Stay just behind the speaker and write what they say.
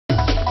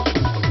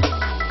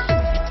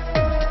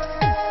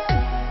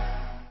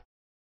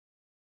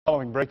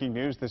Following breaking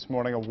news this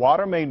morning, a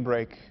water main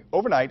break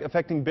overnight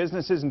affecting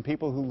businesses and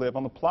people who live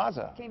on the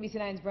plaza. KMBC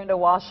 9's Brenda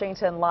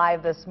Washington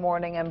live this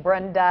morning. And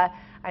Brenda,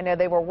 I know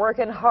they were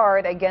working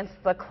hard against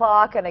the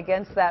clock and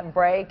against that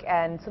break,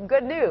 and some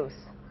good news.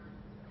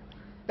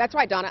 That's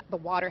right, Donna. The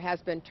water has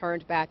been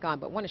turned back on,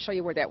 but I want to show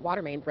you where that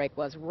water main break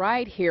was.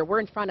 Right here.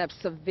 We're in front of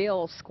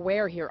Seville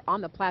Square here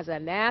on the plaza,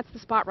 and that's the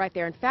spot right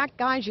there. In fact,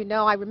 guys, you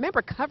know, I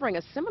remember covering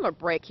a similar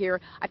break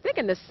here, I think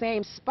in the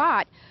same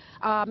spot,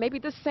 maybe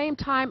the same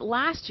time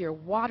last year.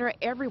 Water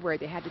everywhere.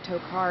 They had to tow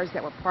cars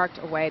that were parked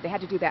away. They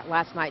had to do that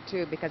last night,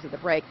 too, because of the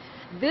break.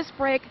 This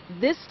break,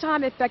 this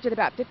time, affected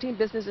about 15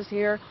 businesses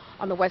here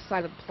on the west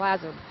side of the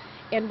plaza.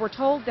 And we're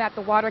told that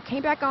the water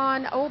came back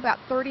on, about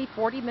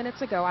 30-40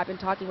 minutes ago. I've been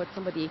talking with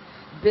some of the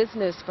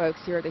business folks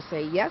here. They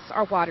say, yes,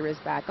 our water is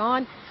back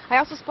on. I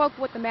also spoke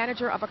with the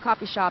manager of a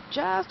coffee shop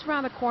just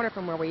around the corner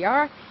from where we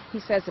are. He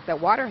says if the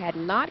water had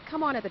not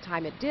come on at the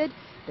time it did,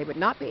 they would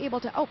not be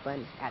able to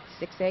open at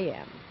 6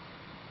 a.m.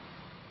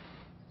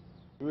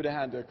 We would have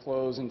had to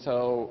close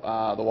until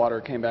the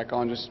water came back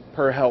on, just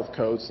per health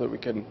code, so that we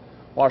could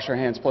wash our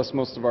hands. Plus,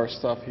 most of our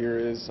stuff here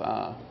is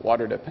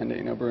water dependent,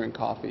 you know, brewing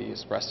coffee,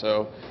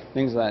 espresso,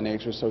 things of that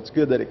nature. So it's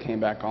good that it came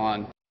back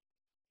on.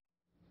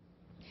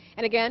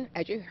 And again,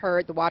 as you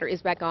heard, the water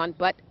is back on,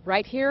 but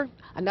right here,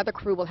 another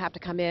crew will have to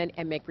come in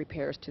and make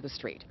repairs to the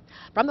street.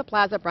 From the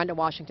plaza, Brenda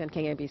Washington,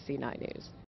 KMBC 9 News.